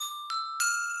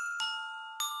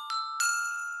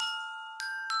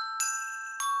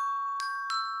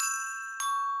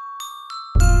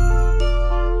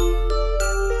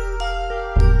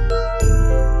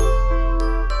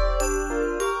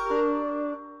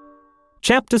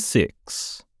Chapter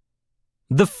 6.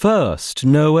 The First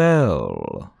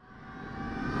Noel.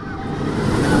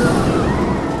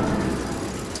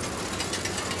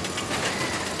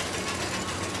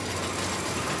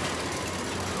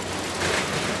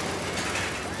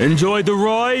 Enjoy the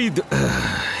ride?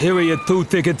 Here are your 2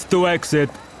 tickets to exit.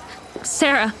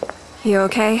 Sarah. You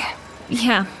okay?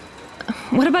 Yeah.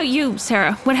 What about you,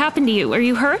 Sarah? What happened to you? Are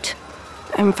you hurt?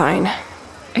 I'm fine.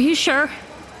 Are you sure?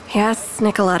 Yes,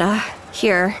 Nicoletta.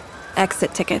 Here,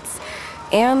 exit tickets.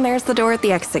 And there's the door at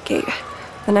the exit gate.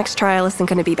 The next trial isn't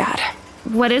going to be bad.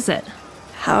 What is it?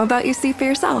 How about you see for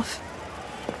yourself?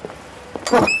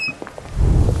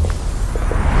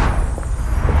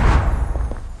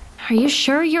 Are you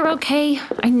sure you're okay?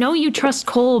 I know you trust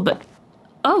Cole, but...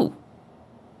 Oh.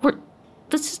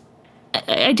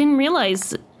 I didn't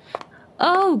realize...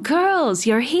 Oh, girls,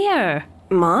 you're here.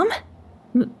 Mom?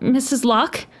 Mrs.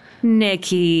 Locke?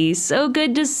 Nikki, so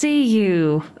good to see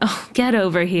you. Oh, get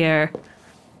over here.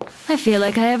 I feel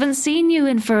like I haven't seen you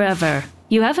in forever.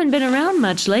 You haven't been around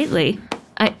much lately.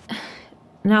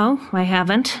 No, I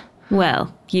haven't.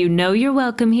 Well, you know you're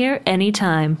welcome here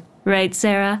anytime. Right,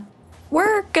 Sarah?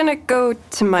 We're gonna go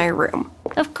to my room.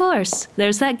 Of course.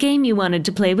 There's that game you wanted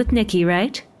to play with Nikki,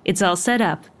 right? It's all set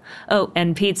up. Oh,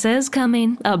 and pizza is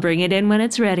coming. I'll bring it in when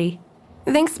it's ready.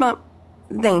 Thanks, Mom.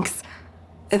 Thanks.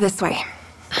 This way.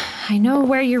 I know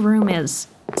where your room is.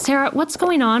 Sarah, what's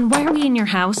going on? Why are we in your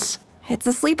house? It's a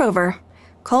sleepover.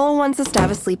 Cole wants us to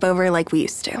have a sleepover like we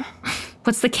used to.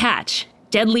 What's the catch?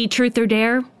 Deadly truth or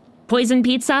dare? Poison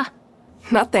pizza?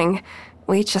 Nothing.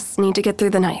 We just need to get through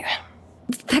the night.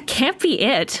 That can't be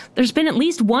it. There's been at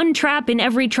least one trap in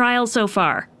every trial so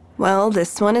far. Well,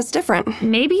 this one is different.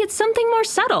 Maybe it's something more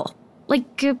subtle.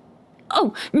 Like,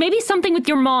 maybe something with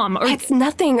your mom or... It's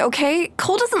nothing, okay?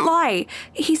 Cole doesn't lie.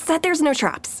 He said there's no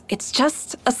traps. It's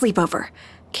just a sleepover.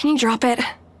 Can you drop it?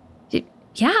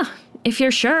 Yeah, if you're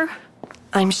sure.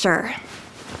 I'm sure.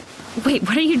 Wait,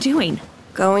 what are you doing?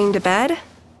 Going to bed?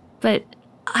 But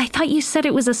I thought you said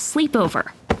it was a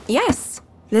sleepover. Yes,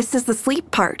 this is the sleep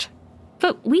part.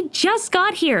 But we just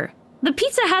got here. The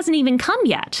pizza hasn't even come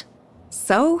yet.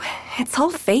 So, it's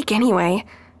all fake anyway.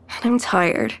 And I'm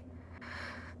tired.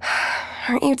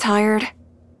 Aren't you tired?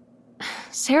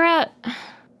 Sarah...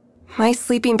 My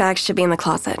sleeping bag should be in the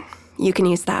closet. You can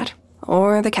use that.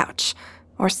 Or the couch.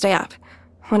 Or stay up.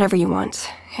 Whatever you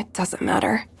want. It doesn't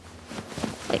matter.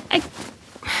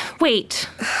 Wait.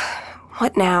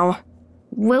 What now?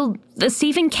 Will this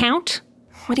even count?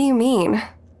 What do you mean?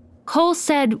 Cole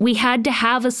said we had to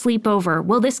have a sleepover.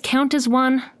 Will this count as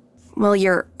one? Well,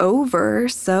 you're over,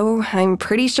 so I'm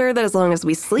pretty sure that as long as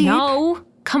we sleep... No!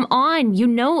 Come on, you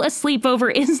know a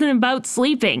sleepover isn't about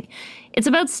sleeping. It's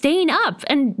about staying up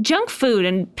and junk food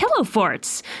and pillow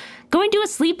forts. Going to a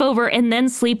sleepover and then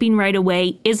sleeping right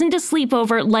away isn't a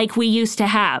sleepover like we used to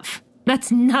have.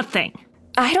 That's nothing.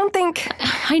 I don't think...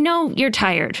 I know you're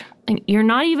tired. You're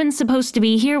not even supposed to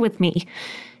be here with me.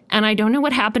 And I don't know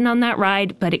what happened on that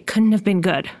ride, but it couldn't have been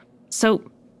good. So,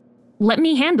 let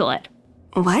me handle it.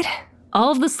 What?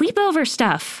 All of the sleepover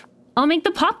stuff. I'll make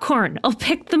the popcorn. I'll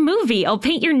pick the movie. I'll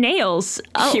paint your nails.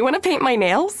 You want to paint my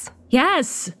nails?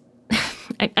 Yes.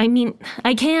 I mean,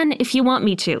 I can if you want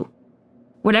me to.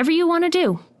 Whatever you want to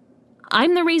do.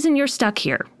 I'm the reason you're stuck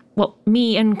here. Well,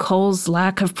 me and Cole's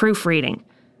lack of proofreading.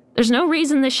 There's no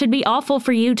reason this should be awful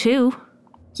for you, too.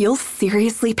 You'll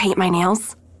seriously paint my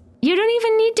nails? You don't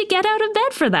even need to get out of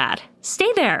bed for that.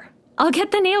 Stay there. I'll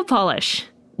get the nail polish.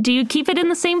 Do you keep it in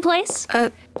the same place?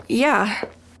 Yeah.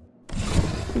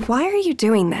 Why are you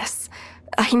doing this?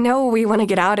 I know we want to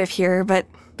get out of here, but...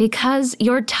 Because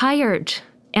you're tired,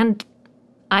 and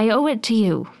I owe it to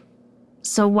you.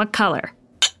 So what color?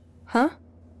 Huh?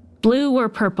 Blue or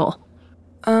purple?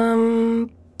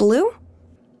 Blue?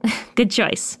 Good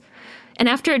choice. And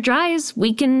after it dries,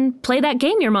 we can play that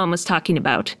game your mom was talking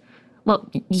about.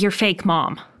 Well, your fake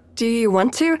mom. Do you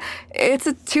want to? It's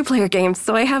a 2-player game,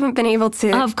 so I haven't been able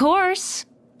to... Of course.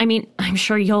 I mean, I'm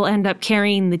sure you'll end up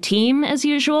carrying the team as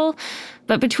usual,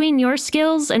 but between your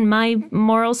skills and my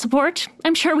moral support,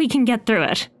 I'm sure we can get through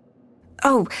it.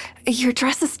 Oh, your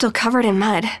dress is still covered in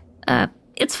mud.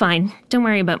 It's fine. Don't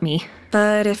worry about me.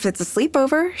 But if it's a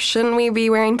sleepover, shouldn't we be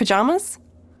wearing pajamas?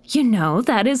 You know,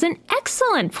 that is an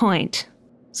excellent point.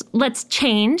 So let's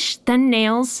change, then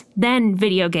nails, then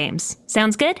video games.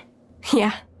 Sounds good?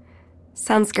 Yeah,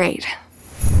 sounds great.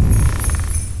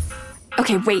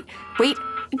 Okay, wait,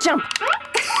 jump!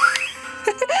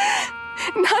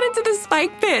 Not into the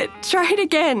spike pit. Try it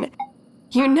again.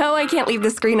 You know I can't leave the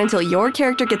screen until your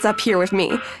character gets up here with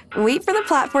me. Wait for the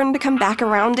platform to come back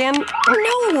around and...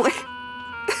 No!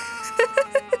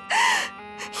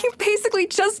 You basically literally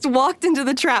just walked into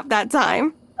the trap that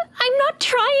time. I'm not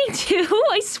trying to,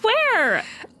 I swear.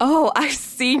 Oh, I've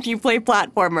seen you play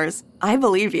platformers. I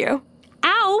believe you.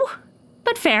 Ow,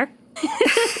 but fair.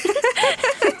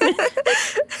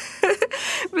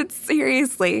 But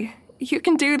seriously, you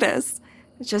can do this.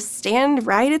 Just stand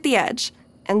right at the edge.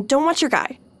 And don't watch your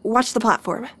guy. Watch the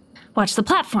platform. Watch the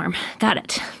platform. Got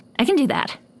it. I can do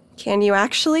that. Can you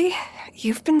actually?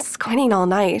 You've been squinting all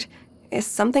night. Is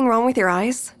something wrong with your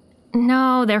eyes?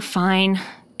 No, they're fine.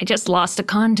 I just lost a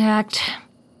contact.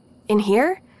 In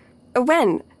here?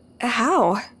 When?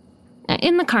 How?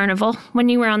 In the carnival, when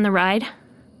you were on the ride.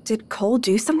 Did Cole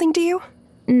do something to you?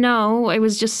 No, I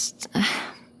was just...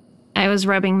 I was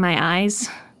rubbing my eyes.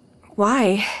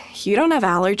 Why? You don't have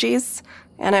allergies.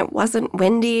 And it wasn't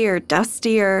windy or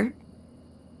dusty or...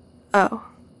 Oh.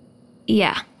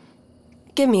 Yeah.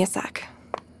 Give me a sec.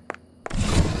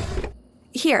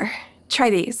 Here, try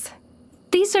these.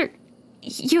 These are...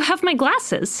 You have my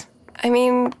glasses. I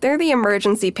mean, they're the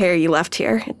emergency pair you left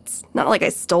here. It's not like I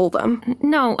stole them.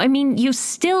 No, I mean, you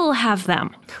still have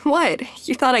them. What?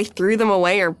 You thought I threw them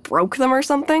away or broke them or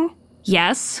something?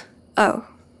 Yes? Oh.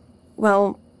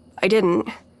 Well, I didn't.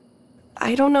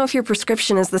 I don't know if your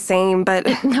prescription is the same, but...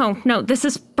 No, this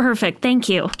is perfect, thank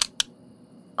you.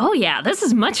 Oh yeah, this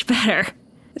is much better.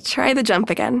 Try the jump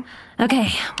again. Okay,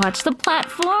 watch the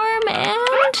platform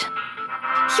and...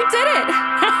 You did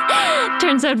it!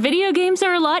 Turns out video games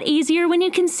are a lot easier when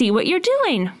you can see what you're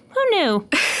doing. Who knew?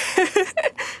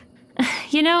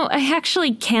 You know, I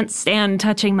actually can't stand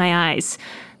touching my eyes.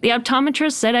 The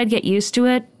optometrist said I'd get used to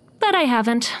it, but I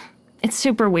haven't. It's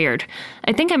super weird.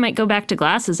 I think I might go back to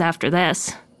glasses after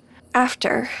this.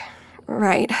 After.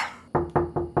 Right.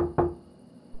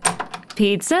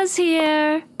 Pizza's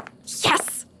here.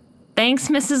 Yes! Thanks,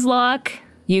 Mrs. Locke.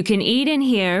 You can eat in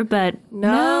here, but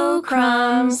no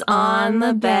crumbs on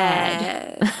the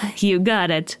bed. You got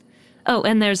it. Oh,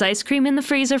 and there's ice cream in the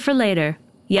freezer for later.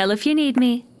 Yell if you need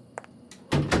me.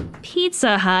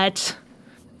 Pizza Hut.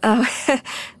 Oh,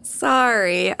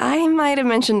 sorry. I might have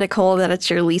mentioned to Cole that it's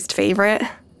your least favorite.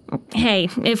 Hey,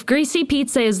 if greasy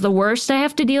pizza is the worst I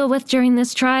have to deal with during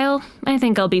this trial, I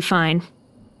think I'll be fine.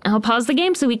 I'll pause the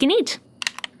game so we can eat.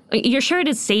 You're sure it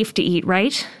is safe to eat,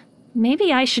 right?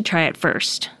 Maybe I should try it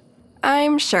first.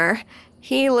 I'm sure.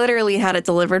 He literally had it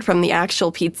delivered from the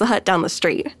actual Pizza Hut down the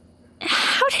street.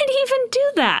 How did he even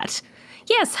do that?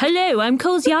 Yes, hello, I'm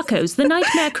Coles Yakos, the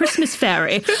Nightmare Christmas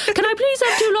Fairy. Can I please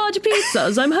have 2 large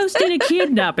pizzas? I'm hosting a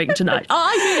kidnapping tonight.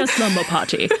 I mean a slumber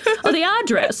party. Oh, the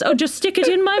address? Oh, just stick it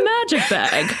in my magic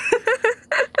bag.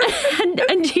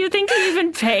 And do you think he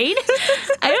even paid?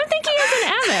 I don't think he has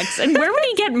an Amex, and where would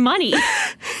he get money?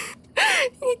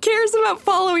 He cares about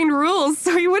following rules,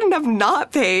 so he wouldn't have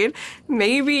not paid.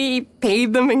 Maybe he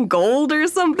paid them in gold or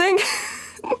something.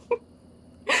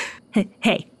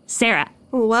 Hey, Sarah.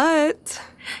 What?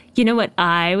 You know what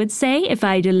I would say if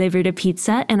I delivered a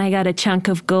pizza and I got a chunk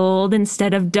of gold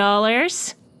instead of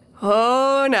dollars?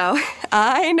 Oh, no.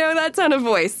 I know that tone of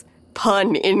voice.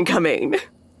 Pun incoming.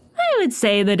 I would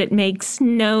say that it makes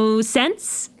no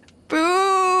sense.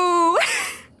 Boo!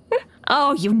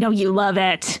 Oh, you know you love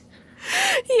it.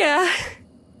 Yeah,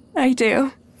 I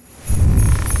do.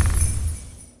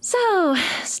 So,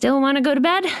 still want to go to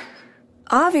bed?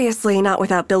 Obviously not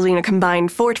without building a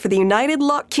combined fort for the United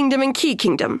Lock Kingdom and Key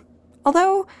Kingdom.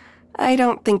 Although, I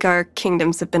don't think our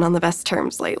kingdoms have been on the best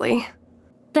terms lately.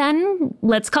 Then,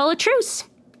 let's call a truce.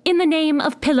 In the name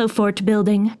of Pillow Fort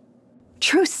building.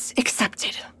 Truce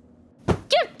accepted.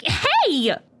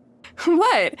 Hey!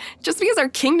 What? Just because our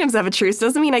kingdoms have a truce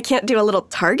doesn't mean I can't do a little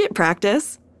target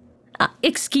practice.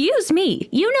 Excuse me,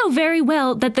 you know very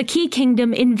well that the Key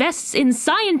Kingdom invests in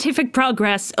scientific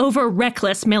progress over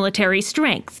reckless military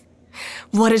strength.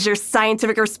 What is your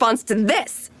scientific response to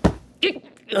this?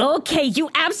 Okay,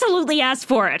 you absolutely asked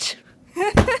for it.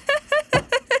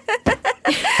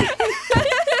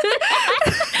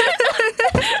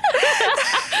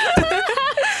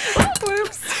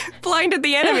 Whoops. Blinded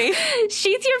the enemy.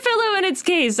 Sheath your pillow in its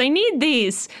case. I need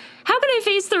these. How can I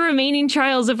face the remaining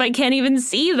trials if I can't even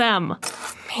see them?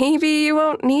 Maybe you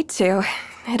won't need to.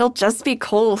 It'll just be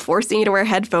Cole forcing you to wear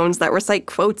headphones that recite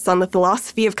quotes on the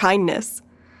philosophy of kindness.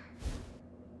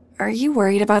 Are you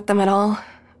worried about them at all?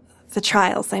 The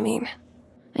trials, I mean.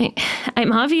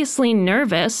 I'm obviously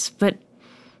nervous, but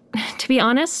to be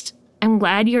honest, I'm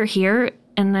glad you're here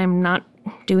and I'm not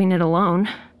doing it alone.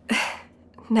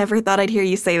 Never thought I'd hear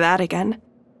you say that again.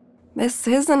 This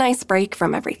is a nice break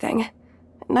from everything.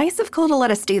 Nice of Cole to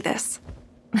let us do this.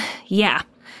 Yeah,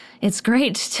 it's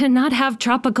great to not have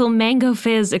tropical mango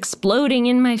fizz exploding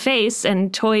in my face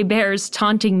and toy bears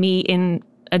taunting me in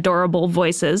adorable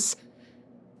voices.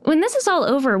 When this is all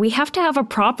over, we have to have a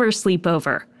proper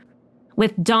sleepover.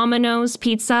 With Domino's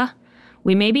pizza.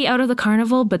 We may be out of the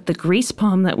carnival, but the grease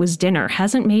palm that was dinner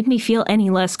hasn't made me feel any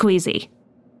less queasy.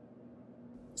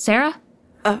 Sarah?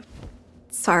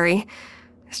 Sorry.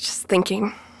 I was just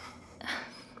thinking.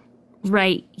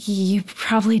 Right, you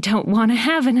probably don't want to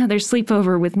have another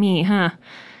sleepover with me, huh? I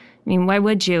mean, why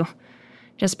would you?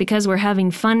 Just because we're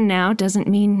having fun now doesn't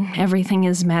mean everything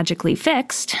is magically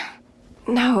fixed.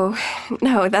 No,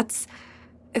 that's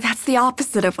the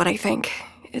opposite of what I think.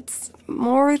 It's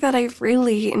more that I've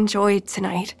really enjoyed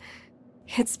tonight.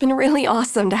 It's been really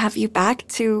awesome to have you back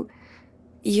to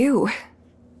you.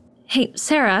 Hey,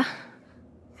 Sarah.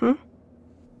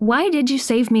 Why did you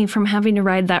save me from having to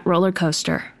ride that roller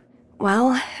coaster?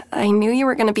 Well, I knew you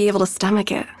were going to be able to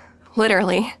stomach it.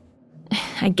 Literally.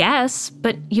 I guess,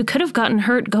 but you could have gotten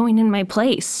hurt going in my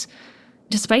place.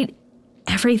 Despite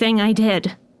everything I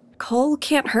did. Cole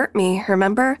can't hurt me,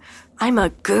 remember? I'm a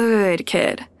good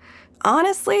kid.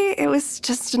 Honestly, it was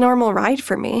just a normal ride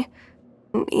for me.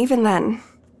 And even then,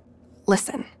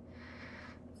 listen.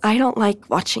 I don't like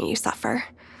watching you suffer.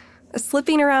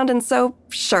 Slipping around in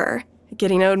soap, sure.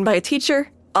 Getting owned by a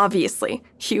teacher, obviously.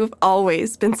 You've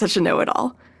always been such a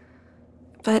know-it-all.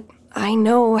 But I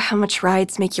know how much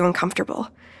rides make you uncomfortable,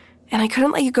 and I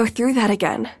couldn't let you go through that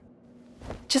again.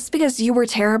 Just because you were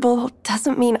terrible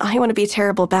doesn't mean I want to be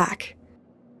terrible back.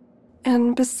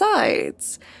 And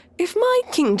besides, if my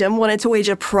kingdom wanted to wage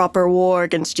a proper war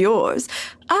against yours,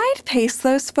 I'd paste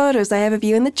those photos I have of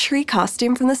you in the tree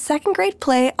costume from the second grade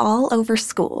play all over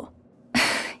school.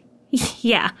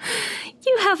 Yeah,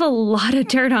 you have a lot of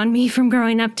dirt on me from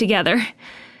growing up together.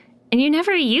 And you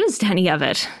never used any of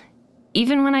it,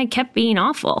 even when I kept being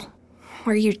awful.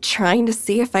 Were you trying to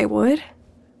see if I would?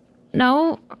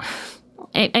 No,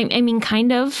 I mean,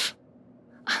 kind of.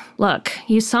 Look,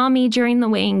 you saw me during the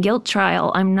weighing guilt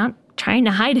trial. I'm not trying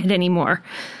to hide it anymore.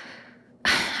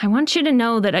 I want you to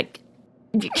know that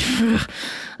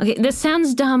Okay, this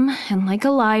sounds dumb and like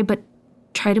a lie, but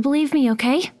try to believe me,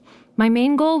 okay? My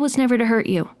main goal was never to hurt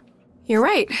you. You're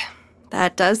right.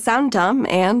 That does sound dumb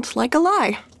and like a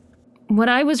lie. What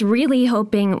I was really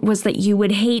hoping was that you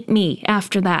would hate me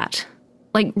after that.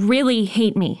 Like, really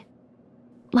hate me.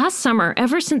 Last summer,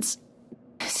 ever since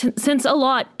a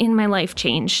lot in my life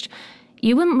changed,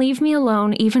 you wouldn't leave me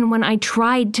alone even when I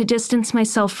tried to distance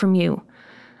myself from you.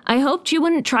 I hoped you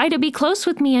wouldn't try to be close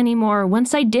with me anymore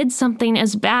once I did something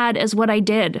as bad as what I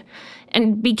did,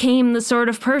 and became the sort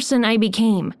of person I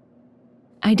became.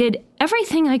 I did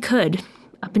everything I could,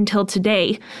 up until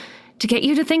today, to get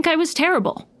you to think I was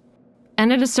terrible.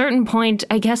 And at a certain point,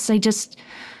 I guess I just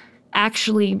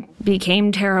actually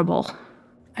became terrible.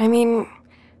 I mean,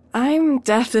 I'm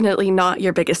definitely not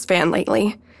your biggest fan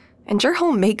lately. And your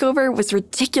whole makeover was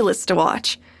ridiculous to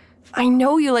watch. I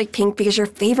know you like pink because your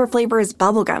favorite flavor is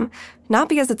bubblegum, not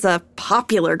because it's a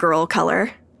popular girl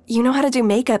color. You know how to do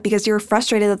makeup because you were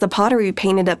frustrated that the pottery you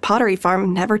painted at Pottery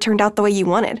Farm never turned out the way you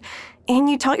wanted. And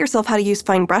you taught yourself how to use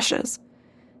fine brushes.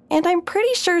 And I'm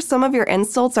pretty sure some of your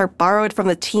insults are borrowed from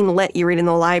the teen lit you read in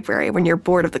the library when you're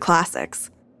bored of the classics.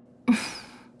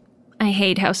 I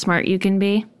hate how smart you can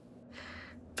be.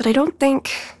 But I don't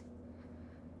think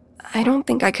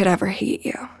I could ever hate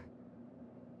you.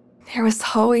 There was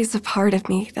always a part of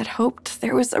me that hoped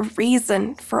there was a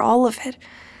reason for all of it,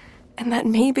 and that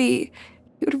maybe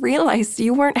you'd realize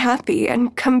you weren't happy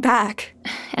and come back.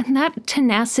 And that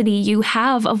tenacity you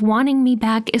have of wanting me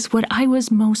back is what I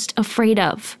was most afraid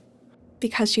of.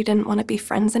 Because you didn't want to be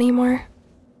friends anymore?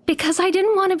 Because I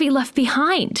didn't want to be left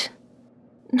behind.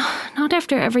 Not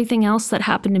after everything else that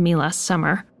happened to me last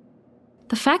summer.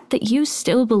 The fact that you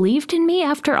still believed in me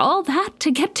after all that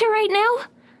to get to right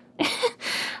now?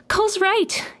 Cole's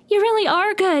right. You really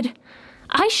are good.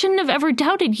 I shouldn't have ever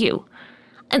doubted you.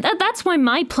 And that's why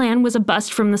my plan was a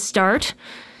bust from the start.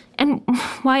 And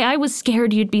why I was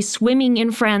scared you'd be swimming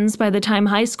in friends by the time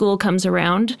high school comes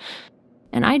around.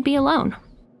 And I'd be alone.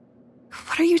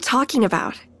 What are you talking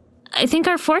about? I think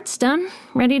our fort's done.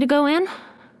 Ready to go in?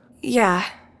 Yeah,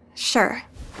 sure.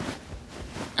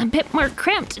 A bit more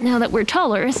cramped now that we're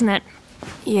taller, isn't it?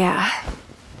 Yeah.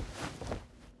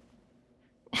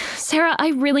 Sarah, I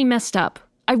really messed up.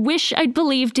 I wish I'd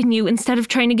believed in you instead of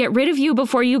trying to get rid of you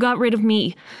before you got rid of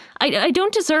me. I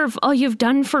don't deserve all you've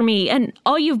done for me and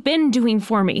all you've been doing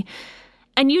for me.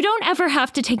 And you don't ever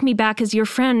have to take me back as your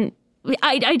friend.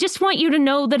 I just want you to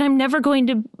know that I'm never going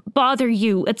to bother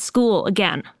you at school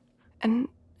again. And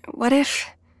what if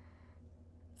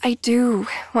I do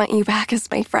want you back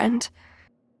as my friend?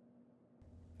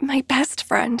 My best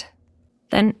friend.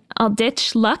 Then I'll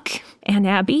ditch Luck and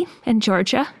Abby and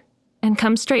Georgia and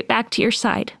come straight back to your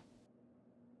side.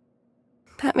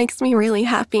 That makes me really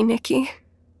happy, Nikki.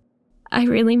 I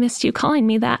really missed you calling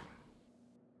me that.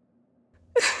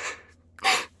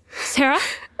 Sarah?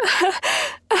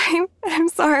 I'm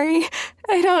sorry.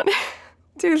 I don't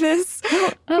do this.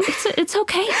 Oh, it's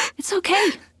okay. It's okay.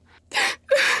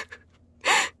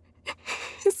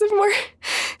 Is it more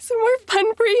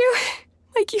fun for you?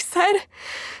 Like you said,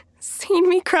 seeing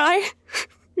me cry?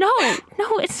 No,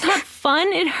 it's not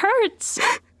fun. It hurts.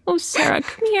 Oh, Sarah,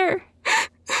 come here.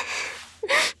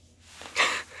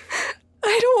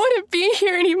 I don't want to be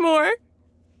here anymore.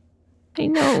 I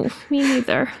know, me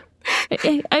neither.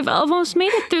 I've almost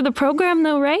made it through the program,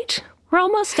 though, right? We're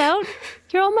almost out.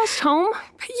 You're almost home.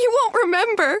 But you won't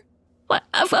remember. What?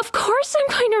 Of course I'm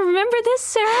going to remember this,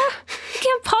 Sarah. I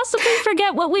can't possibly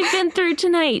forget what we've been through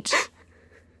tonight.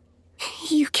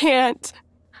 You can't.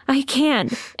 I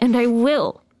can, and I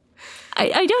will.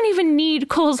 I don't even need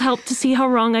Cole's help to see how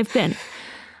wrong I've been.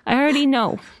 I already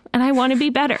know, and I want to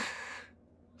be better.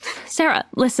 Sarah,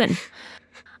 listen.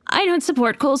 I don't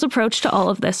support Cole's approach to all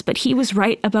of this, but he was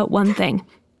right about one thing.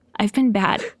 I've been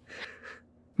bad.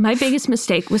 My biggest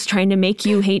mistake was trying to make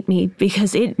you hate me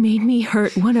because it made me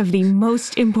hurt one of the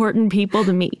most important people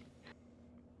to me.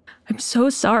 I'm so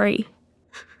sorry.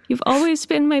 You've always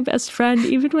been my best friend,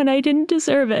 even when I didn't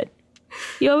deserve it.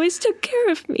 You always took care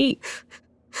of me.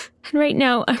 And right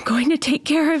now, I'm going to take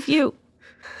care of you.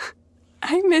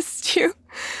 I missed you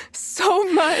so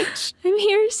much. I'm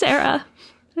here, Sarah.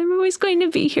 I'm always going to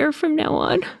be here from now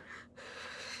on.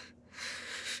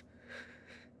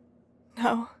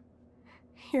 No,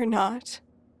 you're not.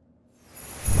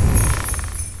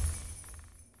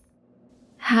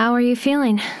 How are you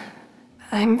feeling?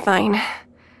 I'm fine.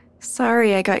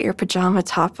 Sorry I got your pajama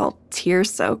top all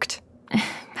tear-soaked.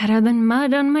 Better than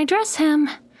mud on my dress hem.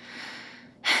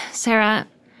 Sarah,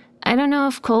 I don't know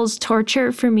if Cole's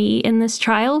torture for me in this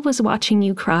trial was watching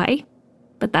you cry,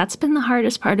 but that's been the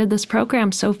hardest part of this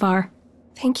program so far.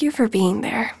 Thank you for being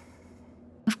there.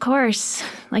 Of course,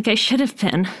 like I should have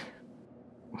been.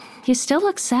 You still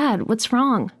look sad. What's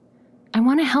wrong? I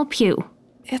want to help you.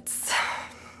 It's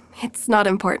not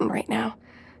important right now.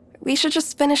 We should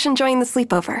just finish enjoying the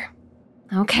sleepover.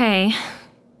 Okay,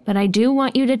 but I do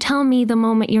want you to tell me the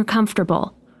moment you're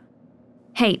comfortable.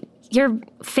 Hey, your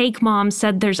fake mom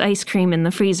said there's ice cream in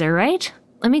the freezer, right?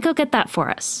 Let me go get that for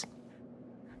us.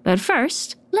 But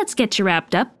first, let's get you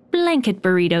wrapped up blanket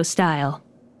burrito style.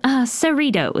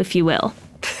 Cerrito, if you will.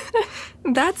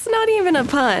 That's not even a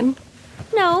pun.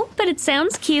 No, but it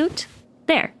sounds cute.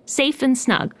 There, safe and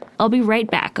snug. I'll be right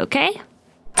back, okay?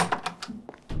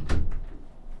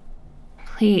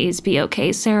 Please be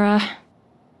okay, Sarah.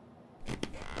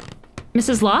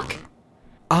 Mrs. Locke?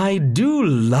 I do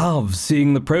love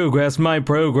seeing the progress my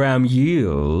program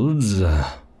yields.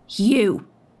 You.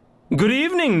 Good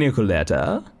evening,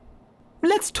 Nicoletta.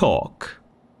 Let's talk.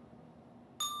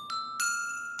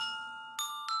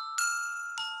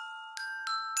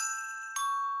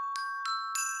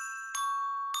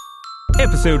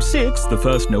 Episode 6, The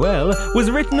First Noel,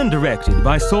 was written and directed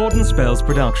by Sword and Spells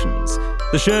Productions.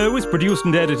 The show is produced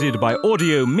and edited by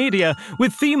Audio Media,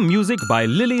 with theme music by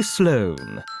Lily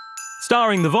Sloan.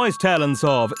 Starring the voice talents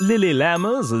of Lily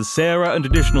Lammers as Sarah and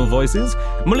additional voices,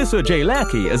 Melissa J.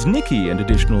 Lackey as Nikki and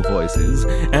additional voices,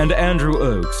 and Andrew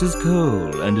Oakes as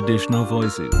Cole and additional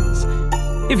voices.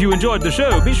 If you enjoyed the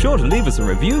show, be sure to leave us a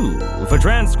review. For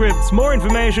transcripts, more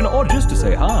information, or just to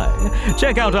say hi,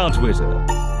 check out our Twitter,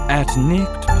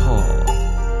 @NickedPod.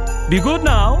 Be good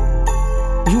now.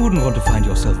 You wouldn't want to find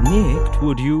yourself nicked,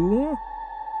 would you?